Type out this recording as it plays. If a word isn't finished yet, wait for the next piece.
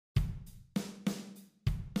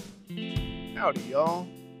Howdy, y'all.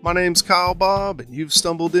 My name's Kyle Bob, and you've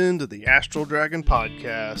stumbled into the Astral Dragon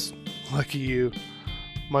Podcast. Lucky you.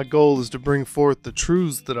 My goal is to bring forth the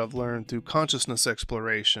truths that I've learned through consciousness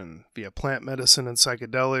exploration via plant medicine and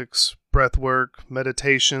psychedelics, breathwork,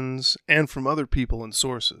 meditations, and from other people and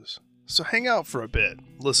sources. So hang out for a bit,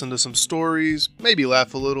 listen to some stories, maybe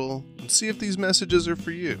laugh a little, and see if these messages are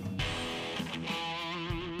for you.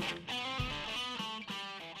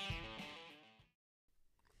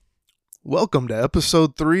 Welcome to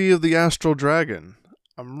episode 3 of the Astral Dragon.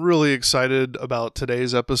 I'm really excited about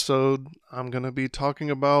today's episode. I'm going to be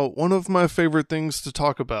talking about one of my favorite things to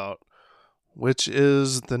talk about, which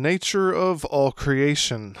is the nature of all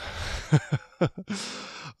creation.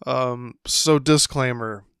 So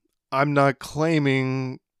disclaimer, I'm not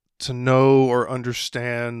claiming to know or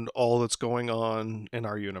understand all that's going on in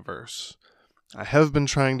our universe. I have been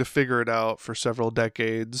trying to figure it out for several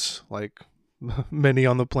decades, like many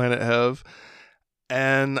on the planet have,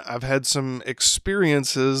 and I've had some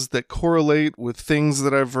experiences that correlate with things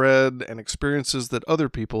that I've read and experiences that other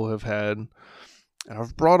people have had, and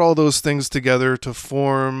I've brought all those things together to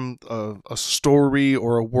form a story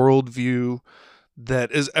or a worldview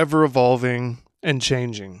that is ever evolving and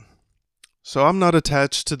changing. So I'm not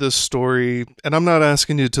attached to this story, and I'm not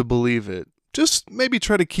asking you to believe it. Just maybe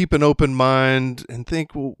try to keep an open mind and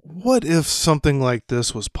think, well, what if something like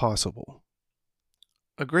this was possible?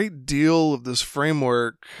 A great deal of this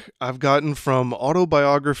framework I've gotten from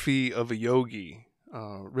Autobiography of a Yogi,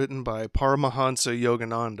 written by Paramahansa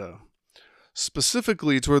Yogananda.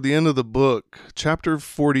 Specifically, toward the end of the book, chapter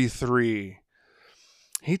 43,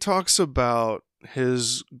 he talks about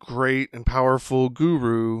his great and powerful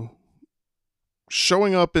guru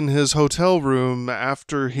showing up in his hotel room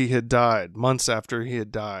after he had died, months after he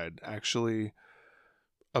had died, actually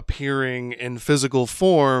appearing in physical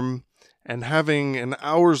form and having an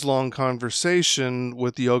hours-long conversation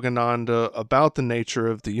with Yogananda about the nature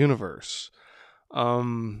of the universe.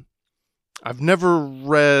 I've never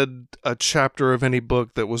read a chapter of any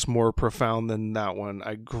book that was more profound than that one.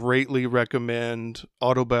 I greatly recommend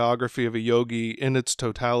Autobiography of a Yogi in its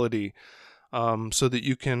totality, so that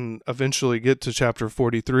you can eventually get to chapter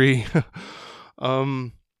 43.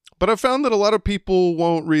 But I found that a lot of people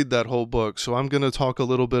won't read that whole book, so I'm going to talk a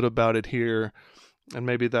little bit about it here. And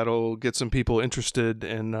maybe that'll get some people interested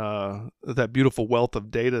in that beautiful wealth of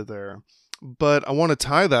data there. But I want to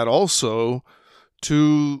tie that also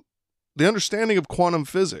to the understanding of quantum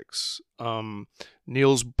physics.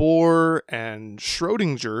 Niels Bohr and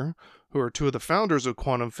Schrödinger, who are two of the founders of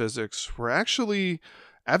quantum physics, were actually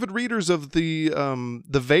avid readers of the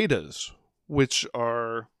Vedas, which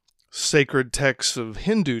are sacred texts of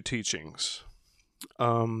Hindu teachings.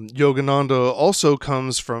 Yogananda also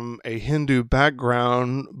comes from a Hindu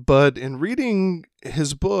background, but in reading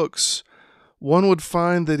his books, one would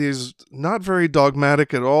find that he's not very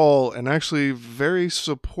dogmatic at all and actually very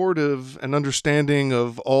supportive and understanding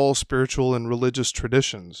of all spiritual and religious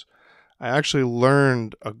traditions. I actually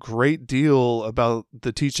learned a great deal about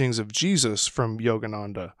the teachings of Jesus from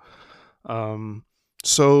Yogananda.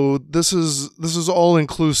 So this is all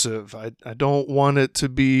inclusive. I don't want it to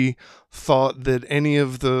be thought that any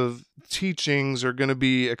of the teachings are going to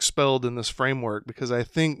be expelled in this framework, because I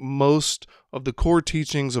think most of the core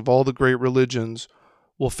teachings of all the great religions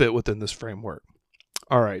will fit within this framework.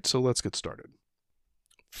 All right, so let's get started.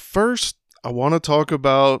 First, I want to talk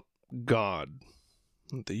about God,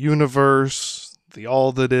 the universe, the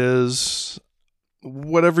all that is,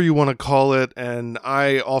 whatever you want to call it, and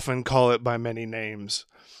I often call it by many names.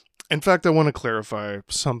 In fact, I want to clarify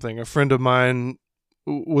something. A friend of mine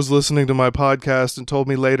was listening to my podcast and told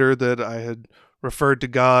me later that I had referred to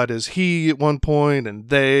God as he at one point and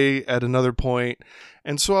they at another point.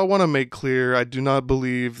 And so I want to make clear, I do not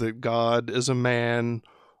believe that God is a man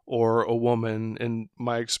or a woman. In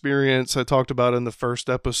my experience, I talked about in the first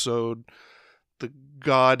episode, the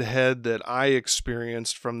Godhead that I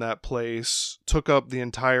experienced from that place took up the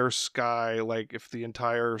entire sky, like if the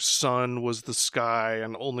entire sun was the sky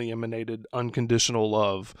and only emanated unconditional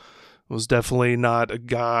love. It was definitely not a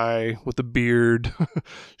guy with a beard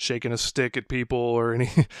shaking a stick at people or any.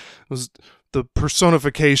 It was the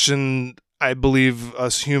personification I believe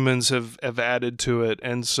us humans have added to it.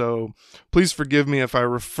 And so please forgive me if I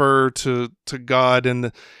refer to God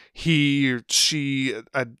and he or she.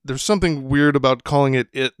 There's something weird about calling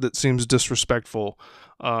it that seems disrespectful.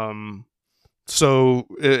 So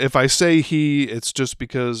if I say he, it's just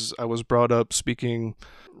because I was brought up speaking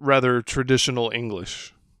rather traditional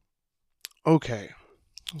English. Okay,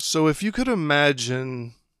 so if you could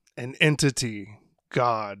imagine an entity,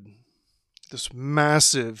 God, this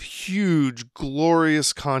massive, huge,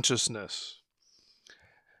 glorious consciousness,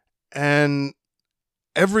 And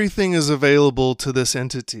everything is available to this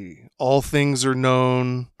entity. All things are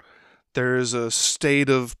known. There is a state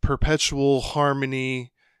of perpetual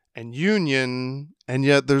harmony and union, and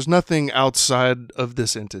yet there's nothing outside of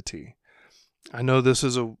this entity. I know this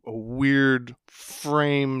is a weird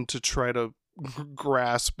frame to try to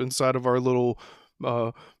grasp inside of our little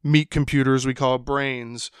meat computers we call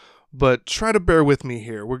brains, but try to bear with me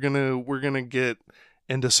here. We're gonna get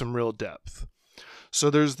into some real depth. So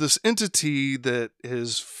there's this entity that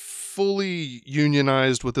is fully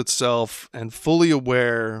unionized with itself and fully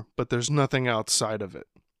aware, but there's nothing outside of it.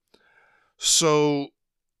 So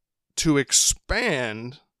to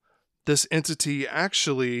expand, this entity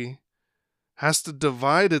actually has to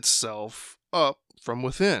divide itself up from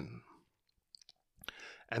within.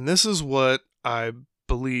 And this is what I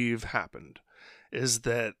believe happened, is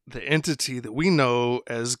that the entity that we know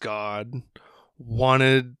as God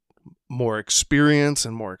wanted more experience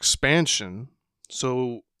and more expansion,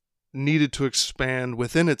 so needed to expand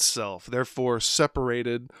within itself, therefore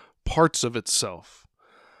separated parts of itself.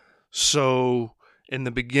 So in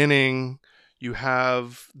the beginning, you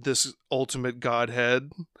have this ultimate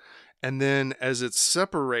Godhead, and then as it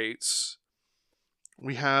separates,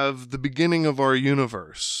 we have the beginning of our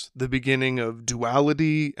universe, the beginning of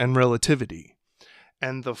duality and relativity.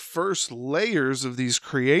 And the first layers of these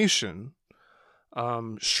creation,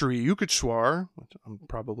 Sri Yukteswar, I'm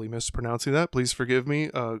probably mispronouncing that, please forgive me,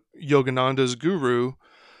 Yogananda's guru,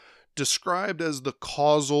 described as the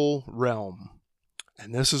causal realm.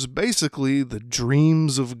 And this is basically the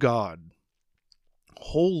dreams of God.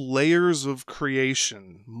 Whole layers of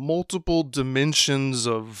creation, multiple dimensions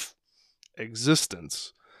of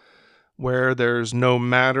existence, where there's no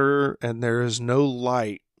matter and there is no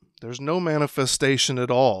light. There's no manifestation at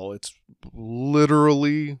all. It's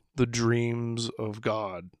literally the dreams of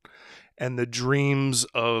God and the dreams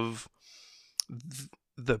of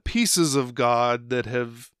the pieces of God that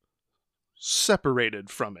have separated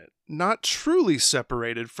from it. Not truly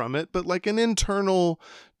separated from it, but like an internal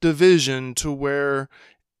division to where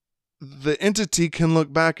the entity can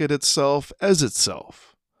look back at itself as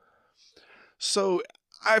itself. So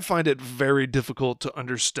I find it very difficult to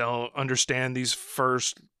understand these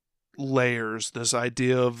first layers, this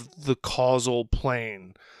idea of the causal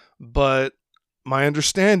plane. But my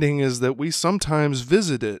understanding is that we sometimes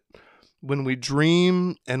visit it when we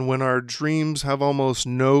dream, and when our dreams have almost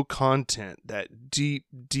no content, that deep,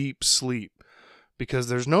 deep sleep, because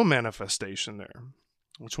there's no manifestation there,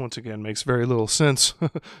 which once again makes very little sense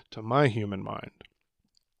to my human mind.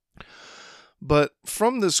 But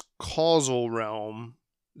from this causal realm,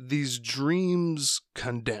 these dreams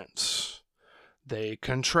condense, they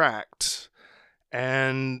contract,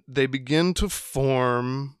 and they begin to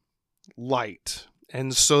form light.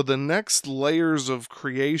 And so the next layers of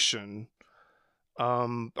creation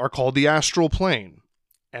are called the astral plane.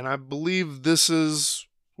 And I believe this is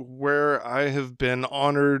where I have been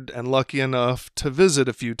honored and lucky enough to visit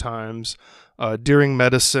a few times during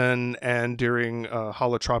medicine and during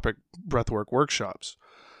holotropic breathwork workshops.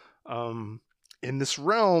 In this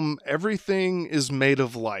realm, everything is made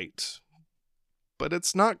of light. But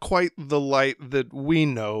it's not quite the light that we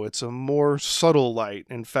know. It's a more subtle light.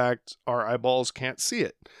 In fact, our eyeballs can't see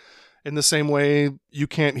it. In the same way, you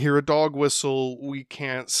can't hear a dog whistle. We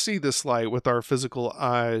can't see this light with our physical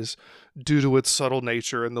eyes due to its subtle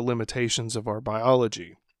nature and the limitations of our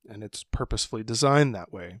biology. And it's purposefully designed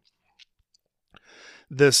that way.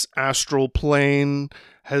 This astral plane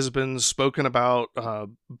has been spoken about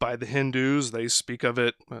by the Hindus. They speak of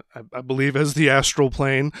it, I believe, as the astral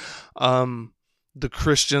plane. The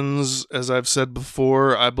Christians, as I've said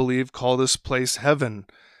before, I believe, call this place heaven.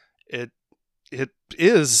 It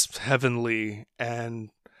is heavenly, and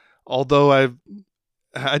although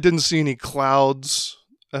I didn't see any clouds,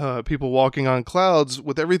 people walking on clouds,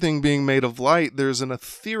 with everything being made of light, there's an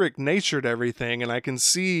etheric nature to everything, and I can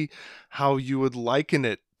see how you would liken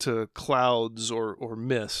it to clouds or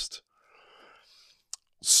mist.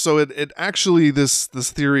 So it actually, this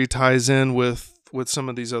theory ties in with some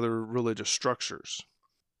of these other religious structures.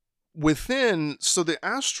 Within, so the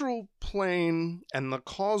astral plane and the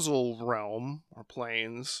causal realm, or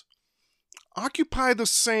planes, occupy the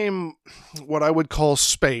same, what I would call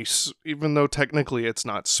space, even though technically it's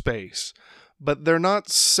not space. But they're not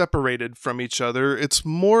separated from each other. It's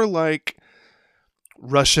more like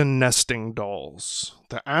Russian nesting dolls.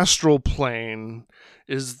 The astral plane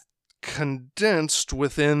is condensed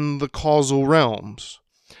within the causal realms.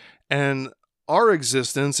 And our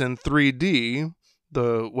existence in 3D,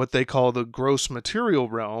 what they call the gross material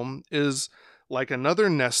realm, is like another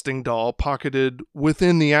nesting doll pocketed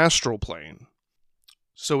within the astral plane.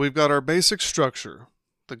 So we've got our basic structure.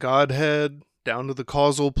 The Godhead down to the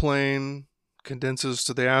causal plane, condenses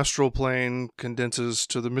to the astral plane, condenses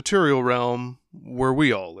to the material realm where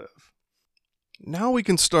we all live. Now we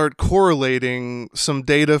can start correlating some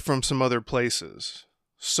data from some other places.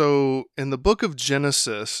 So in the book of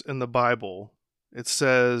Genesis in the Bible, it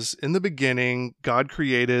says, "In the beginning, God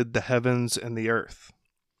created the heavens and the earth.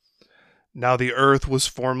 Now the earth was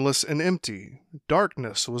formless and empty.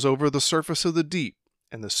 Darkness was over the surface of the deep,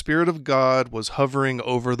 and the Spirit of God was hovering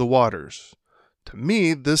over the waters." To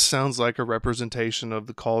me, this sounds like a representation of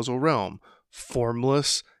the causal realm.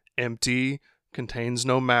 Formless, empty, contains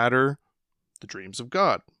no matter, the dreams of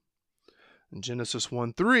God. In Genesis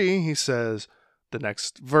 1:3, he says, the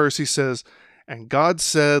next verse, he says, "And God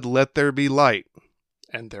said, let there be light.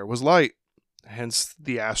 And there was light." Hence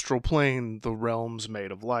the astral plane, the realms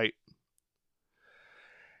made of light.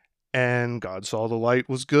 "And God saw the light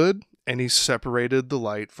was good, and he separated the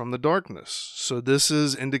light from the darkness." So this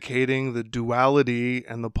is indicating the duality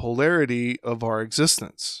and the polarity of our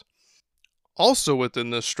existence. Also within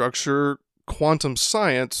this structure, quantum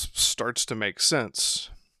science starts to make sense.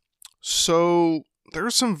 So there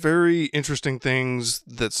are some very interesting things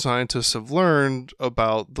that scientists have learned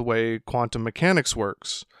about the way quantum mechanics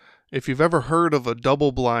works. If you've ever heard of a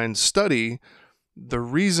double-blind study, the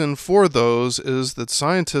reason for those is that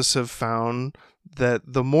scientists have found that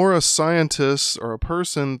the more a scientist or a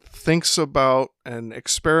person thinks about an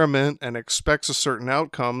experiment and expects a certain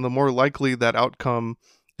outcome, the more likely that outcome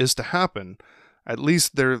is to happen. At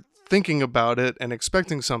least they're thinking about it and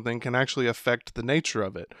expecting something can actually affect the nature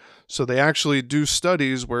of it. So they actually do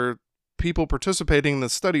studies where people participating in the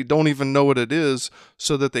study don't even know what it is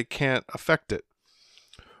so that they can't affect it.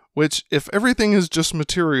 Which, if everything is just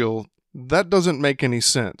material, that doesn't make any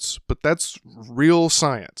sense, but that's real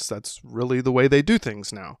science. That's really the way they do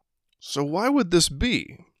things now. So why would this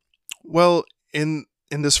be? Well, in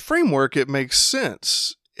this framework, it makes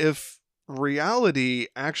sense. If reality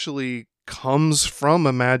actually comes from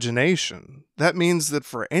imagination, that means that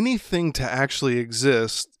for anything to actually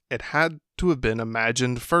exist, it had to have been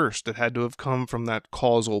imagined first. It had to have come from that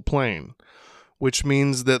causal plane, which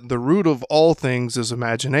means that the root of all things is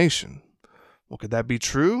imagination. Well, could that be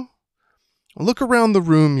true? Look around the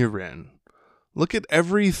room you're in. Look at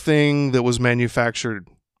everything that was manufactured,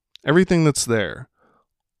 everything that's there.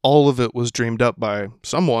 All of it was dreamed up by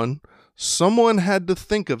someone. Someone had to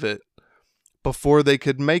think of it before they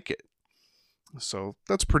could make it. So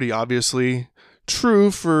that's pretty obviously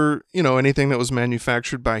true for, anything that was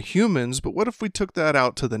manufactured by humans. But what if we took that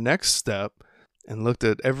out to the next step and looked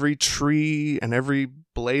at every tree and every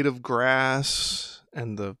blade of grass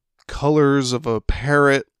and the colors of a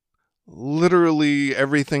parrot? Literally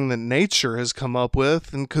everything that nature has come up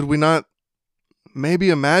with. And could we not maybe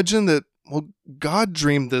imagine that, well, God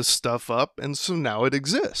dreamed this stuff up and so now it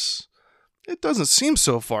exists? It doesn't seem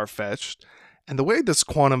so far-fetched. And the way this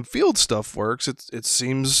quantum field stuff works, it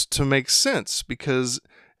seems to make sense, because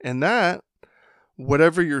in that,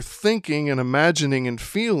 whatever you're thinking and imagining and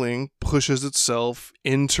feeling pushes itself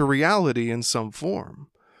into reality in some form.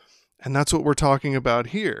 And that's what we're talking about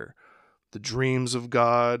here. The dreams of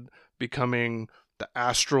God becoming the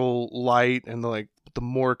astral light and the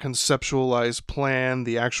more conceptualized plan,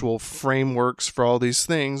 the actual frameworks for all these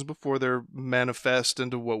things before they're manifest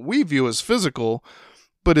into what we view as physical.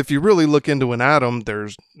 But if you really look into an atom,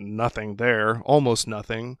 there's nothing there, almost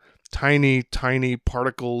nothing. Tiny, tiny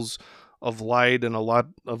particles of light and a lot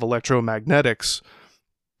of electromagnetics.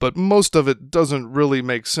 But most of it doesn't really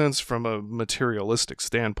make sense from a materialistic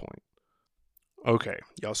standpoint. Okay,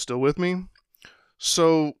 y'all still with me?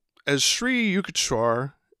 So, as Sri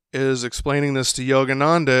Yukteswar is explaining this to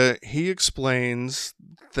Yogananda, he explains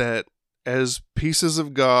that as pieces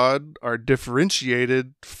of God are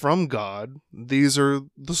differentiated from God, these are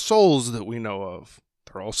the souls that we know of.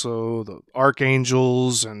 They're also the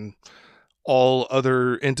archangels and all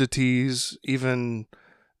other entities, even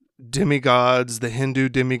demigods, the Hindu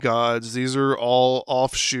demigods. These are all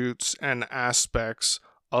offshoots and aspects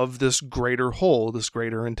of this greater whole, this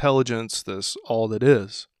greater intelligence, this all that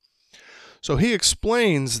is. So he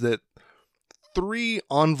explains that 3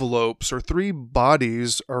 envelopes or 3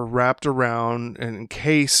 bodies are wrapped around and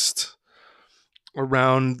encased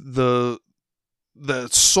around the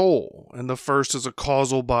soul. And the first is a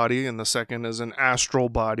causal body, and the second is an astral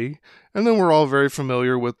body. And then we're all very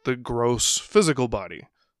familiar with the gross physical body.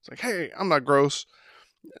 It's like, hey, I'm not gross.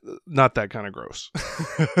 Not that kind of gross.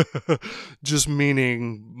 Just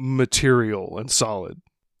meaning material and solid.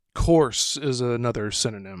 Coarse is another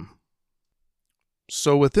synonym.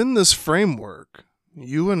 So within this framework,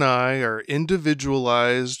 you and I are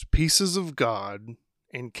individualized pieces of God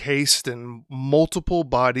encased in multiple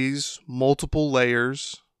bodies, multiple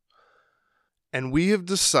layers, and we have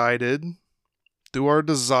decided through our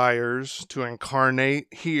desires to incarnate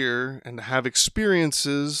here and to have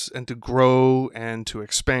experiences and to grow and to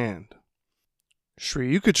expand.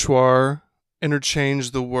 Sri Yukteswar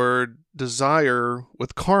interchanged the word desire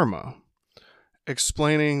with karma,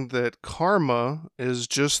 explaining that karma is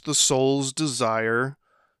just the soul's desire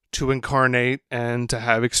to incarnate and to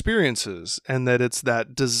have experiences, and that it's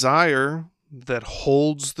that desire that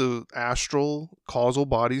holds the astral causal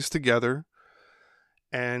bodies together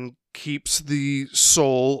and keeps the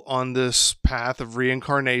soul on this path of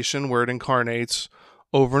reincarnation where it incarnates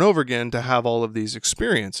over and over again to have all of these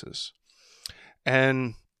experiences.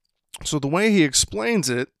 And so the way he explains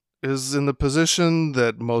it is in the position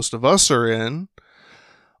that most of us are in.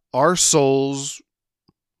 Our souls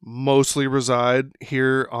mostly reside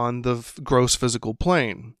here on the gross physical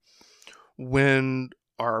plane. When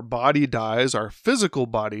our body dies, our physical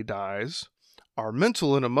body dies, our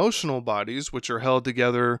mental and emotional bodies, which are held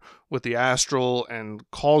together with the astral and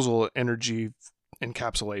causal energy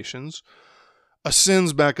encapsulations,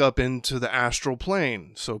 ascends back up into the astral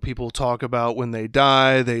plane. So people talk about when they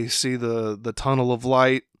die, they see the tunnel of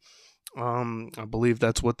light. I believe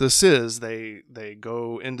that's what this is. They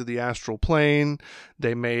go into the astral plane.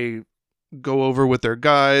 They may go over with their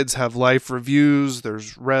guides, have life reviews.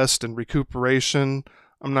 There's rest and recuperation.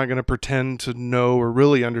 I'm not going to pretend to know or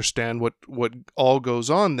really understand what all goes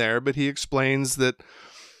on there, but he explains that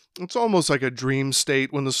it's almost like a dream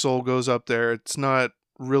state when the soul goes up there. It's not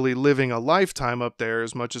really living a lifetime up there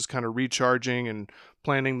as much as kind of recharging and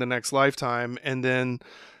planning the next lifetime, and then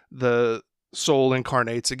the soul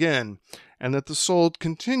incarnates again, and that the soul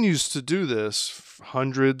continues to do this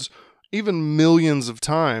hundreds, even millions of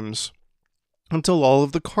times until all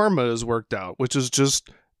of the karma is worked out, which is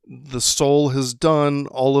just the soul has done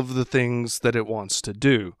all of the things that it wants to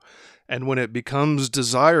do. And when it becomes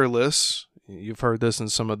desireless, you've heard this in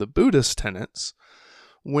some of the Buddhist tenets,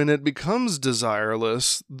 when it becomes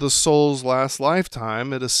desireless, the soul's last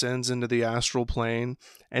lifetime, it ascends into the astral plane,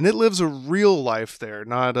 and it lives a real life there,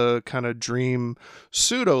 not a kind of dream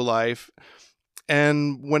pseudo life.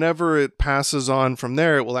 And whenever it passes on from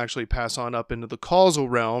there, it will actually pass on up into the causal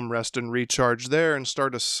realm, rest and recharge there, and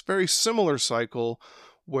start a very similar cycle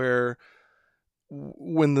where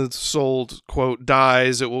when the soul, quote,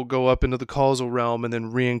 dies, it will go up into the causal realm and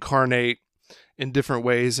then reincarnate in different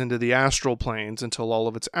ways into the astral planes until all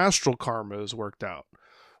of its astral karma is worked out.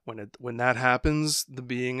 When that happens, the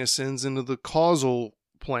being ascends into the causal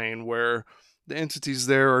plane where the entities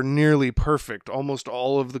there are nearly perfect. Almost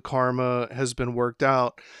all of the karma has been worked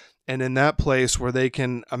out. And in that place where they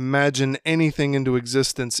can imagine anything into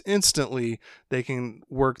existence instantly, they can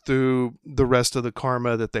work through the rest of the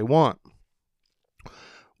karma that they want.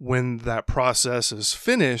 When that process is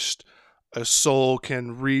finished, a soul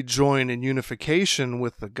can rejoin in unification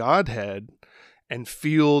with the Godhead and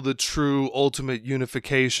feel the true ultimate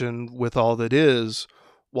unification with all that is,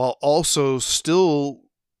 while also still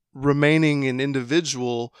remaining an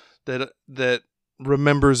individual that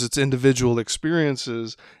remembers its individual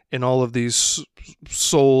experiences in all of these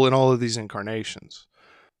soul in all of these incarnations.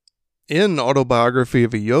 In Autobiography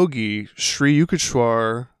of a Yogi, Sri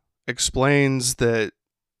Yukteswar explains that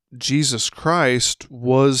Jesus Christ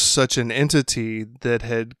was such an entity that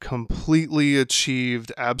had completely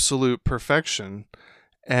achieved absolute perfection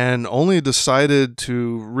and only decided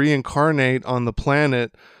to reincarnate on the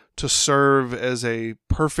planet to serve as a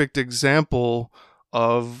perfect example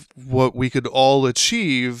of what we could all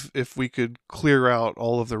achieve if we could clear out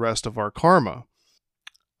all of the rest of our karma.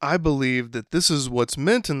 I believe that this is what's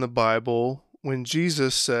meant in the Bible when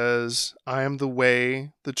Jesus says, "I am the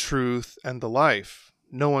way, the truth, and the life.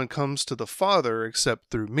 No one comes to the Father except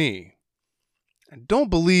through me." I don't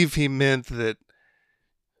believe he meant that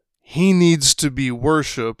he needs to be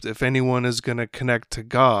worshipped if anyone is going to connect to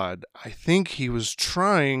God. I think he was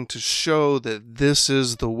trying to show that this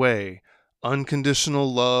is the way.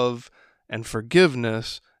 Unconditional love and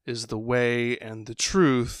forgiveness is the way and the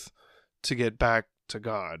truth to get back to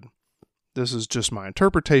God. This is just my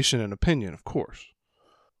interpretation and opinion, of course.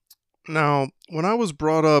 Now, when I was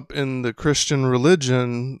brought up in the Christian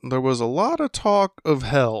religion, there was a lot of talk of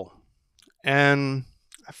hell, and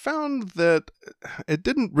I found that it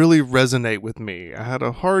didn't really resonate with me. I had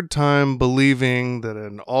a hard time believing that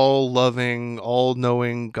an all-loving,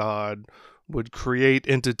 all-knowing God would create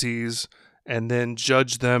entities and then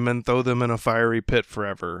judge them and throw them in a fiery pit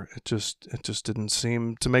forever. It just didn't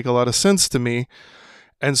seem to make a lot of sense to me,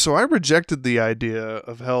 and so I rejected the idea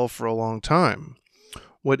of hell for a long time.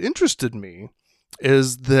 What interested me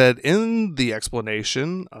is that in the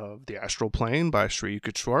explanation of the astral plane by Sri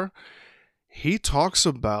Yukteswar, he talks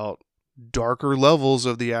about darker levels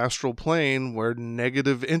of the astral plane where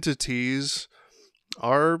negative entities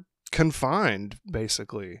are confined,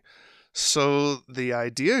 basically. So the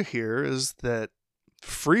idea here is that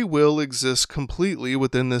free will exists completely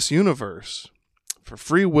within this universe. For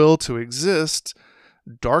free will to exist,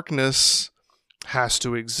 darkness has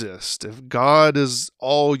to exist. If God is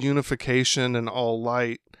all unification and all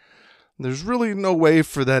light, there's really no way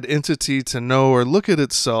for that entity to know or look at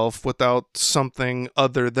itself without something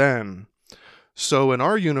other than. So in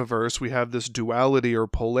our universe, we have this duality or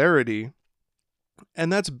polarity,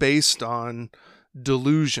 and that's based on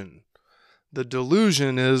delusion. The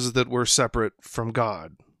delusion is that we're separate from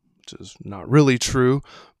God, which is not really true,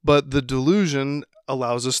 but the delusion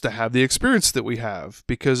allows us to have the experience that we have,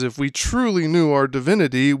 because if we truly knew our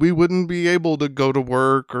divinity, we wouldn't be able to go to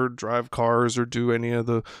work or drive cars or do any of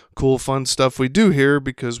the cool fun stuff we do here,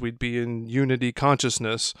 because we'd be in unity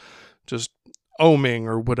consciousness, just oming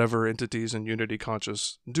or whatever entities in unity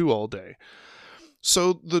conscious do all day.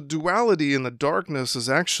 So the duality and the darkness is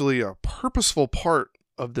actually a purposeful part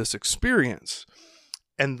of this experience,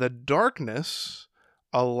 and the darkness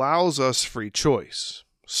allows us free choice.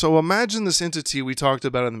 So imagine this entity we talked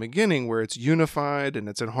about in the beginning, where it's unified and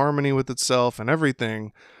it's in harmony with itself and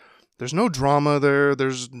everything. There's no drama there.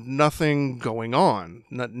 There's nothing going on.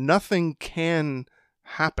 Nothing can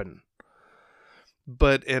happen.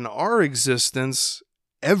 But in our existence,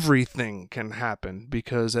 everything can happen,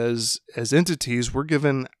 because as entities, we're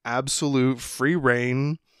given absolute free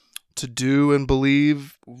reign to do and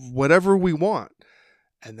believe whatever we want.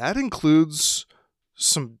 And that includes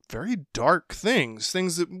some very dark things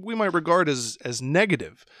that we might regard as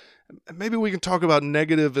negative. Maybe we can talk about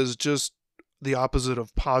negative as just the opposite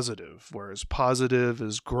of positive, whereas positive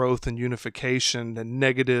is growth and unification, and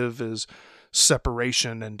negative is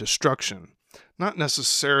separation and destruction. Not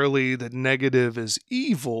necessarily that negative is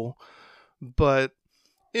evil, but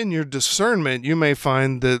in your discernment, you may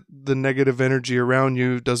find that the negative energy around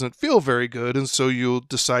you doesn't feel very good, and so you'll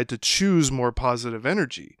decide to choose more positive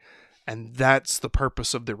energy. And that's the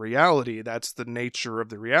purpose of the reality. That's the nature of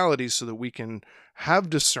the reality, so that we can have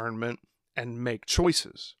discernment and make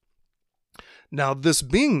choices. Now, this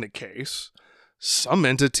being the case, some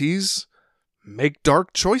entities make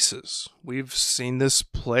dark choices. We've seen this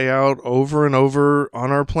play out over and over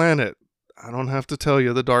on our planet. I don't have to tell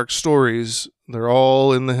you the dark stories. They're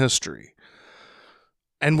all in the history.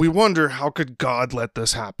 And we wonder, how could God let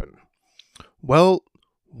this happen? Well,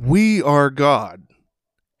 we are God.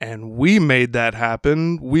 And we made that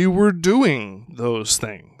happen. We were doing those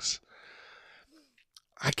things.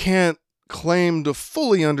 I can't claim to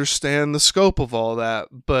fully understand the scope of all that,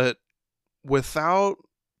 but without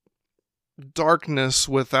darkness,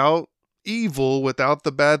 without evil, without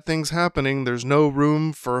the bad things happening, there's no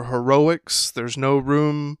room for heroics. There's no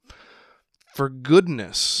room for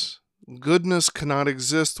goodness. Goodness cannot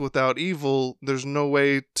exist without evil. There's no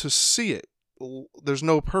way to see it. There's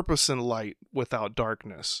no purpose in light without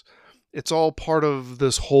darkness. It's all part of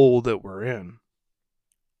this whole that we're in.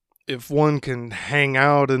 If one can hang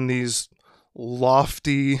out in these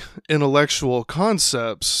lofty intellectual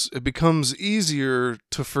concepts, it becomes easier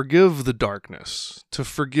to forgive the darkness, to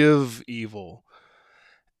forgive evil.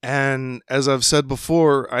 And as I've said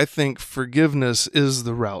before, I think forgiveness is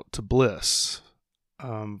the route to bliss.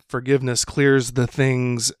 Forgiveness clears the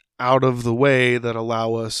things out of the way that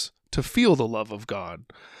allow us to feel the love of God.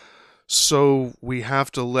 So we have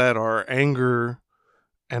to let our anger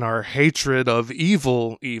and our hatred of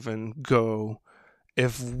evil even go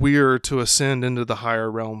if we're to ascend into the higher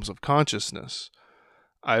realms of consciousness.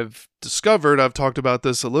 I've talked about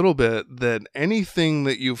this a little bit, that anything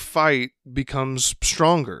that you fight becomes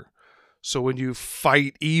stronger. So when you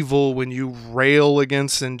fight evil, when you rail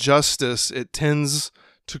against injustice, it tends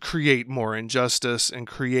to create more injustice and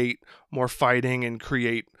create more fighting and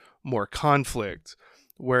create more conflict.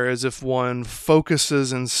 Whereas if one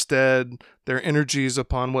focuses instead their energies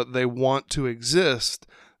upon what they want to exist,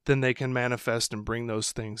 then they can manifest and bring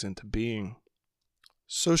those things into being.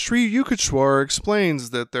 So Sri Yukteswar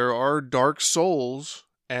explains that there are dark souls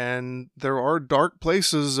and there are dark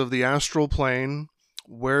places of the astral plane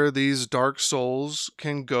where these dark souls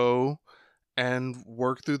can go and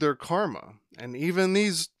work through their karma. And even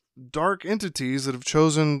these dark entities that have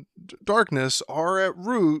chosen darkness are at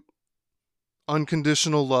root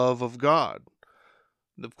unconditional love of God.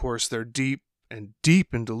 Of course, they're deep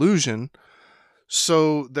in delusion,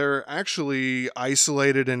 so they're actually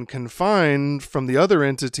isolated and confined from the other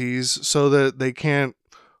entities so that they can't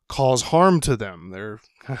cause harm to them. They're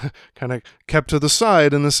kind of kept to the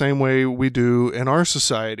side in the same way we do in our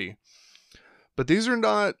society. But these are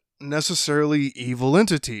not necessarily evil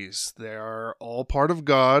entities. They are all part of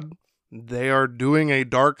God. They are doing a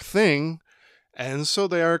dark thing, and so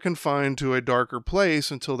they are confined to a darker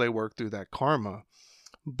place until they work through that karma.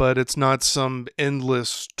 But it's not some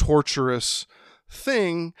endless, torturous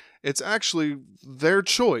thing. It's actually their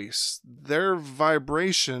choice. Their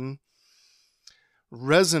vibration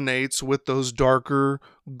resonates with those darker,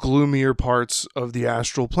 gloomier parts of the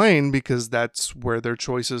astral plane because that's where their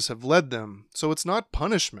choices have led them. So it's not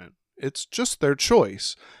punishment. It's just their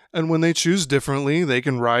choice. And when they choose differently, they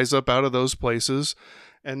can rise up out of those places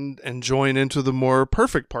and join into the more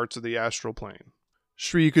perfect parts of the astral plane.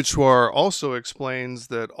 Sri Yukteswar also explains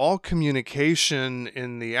that all communication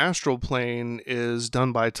in the astral plane is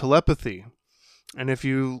done by telepathy. And if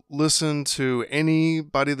you listen to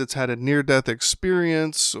anybody that's had a near-death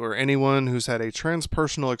experience or anyone who's had a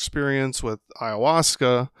transpersonal experience with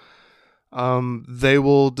ayahuasca, they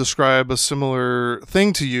will describe a similar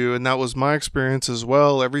thing to you, and that was my experience as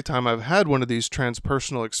well. Every time I've had one of these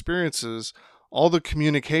transpersonal experiences, all the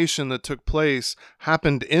communication that took place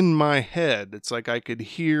happened in my head. It's like I could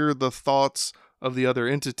hear the thoughts of the other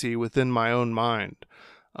entity within my own mind.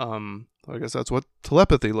 I guess that's what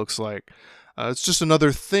telepathy looks like. It's just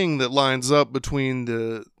another thing that lines up between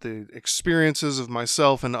the experiences of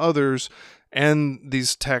myself and others and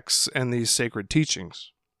these texts and these sacred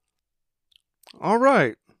teachings. All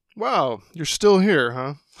right. Wow, you're still here,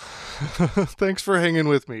 huh? Thanks for hanging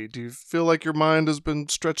with me. Do you feel like your mind has been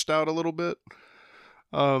stretched out a little bit?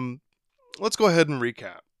 Let's go ahead and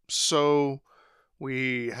recap. So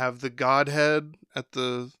we have the Godhead at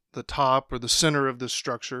the top or the center of this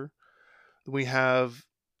structure. We have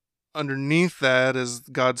underneath that, as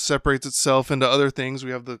God separates itself into other things,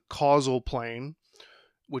 we have the causal plane,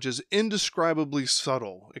 which is indescribably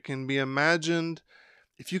subtle. It can be imagined,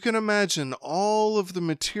 if you can imagine all of the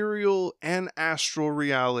material and astral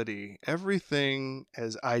reality, everything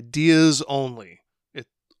as ideas only,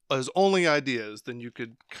 as only ideas, then you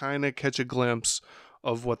could kind of catch a glimpse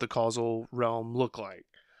of what the causal realm looked like.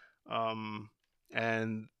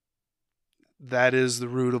 And that is the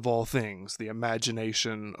root of all things, the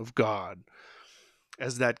imagination of God.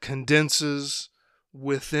 As that condenses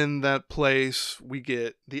within that place, we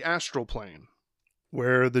get the astral plane,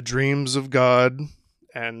 where the dreams of God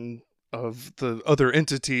and of the other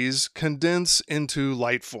entities condense into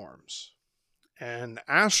light forms. And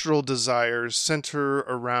astral desires center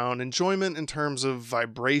around enjoyment in terms of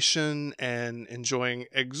vibration and enjoying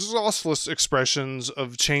exhaustless expressions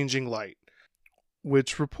of changing light,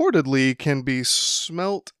 which reportedly can be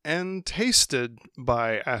smelt and tasted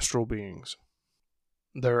by astral beings.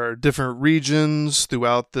 There are different regions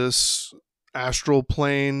throughout this astral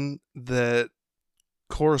plane that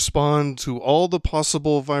correspond to all the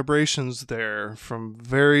possible vibrations there, from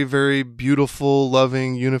very, very beautiful,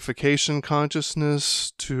 loving unification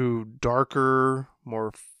consciousness to darker,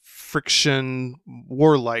 more friction,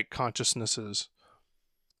 warlike consciousnesses.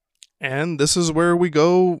 And this is where we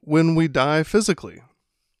go when we die physically.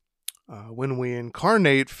 When we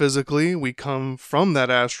incarnate physically, we come from that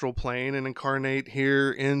astral plane and incarnate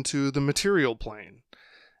here into the material plane.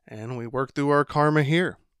 And we work through our karma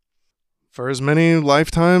here for as many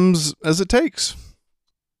lifetimes as it takes.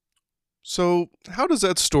 So, how does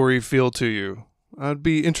that story feel to you? I'd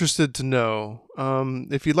be interested to know.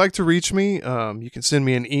 If you'd like to reach me, you can send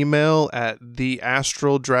me an email at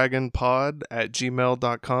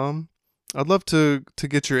theastraldragonpod@gmail.com. I'd love to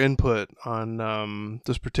get your input on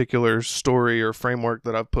this particular story or framework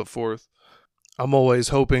that I've put forth. I'm always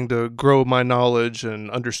hoping to grow my knowledge and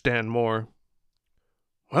understand more.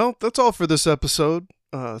 Well, that's all for this episode.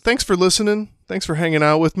 Thanks for listening. Thanks for hanging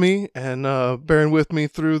out with me and bearing with me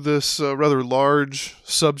through this rather large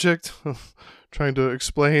subject, trying to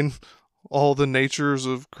explain all the natures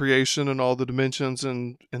of creation and all the dimensions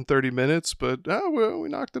in 30 minutes, but we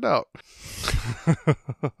knocked it out.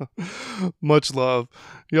 Much love.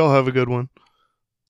 Y'all have a good one.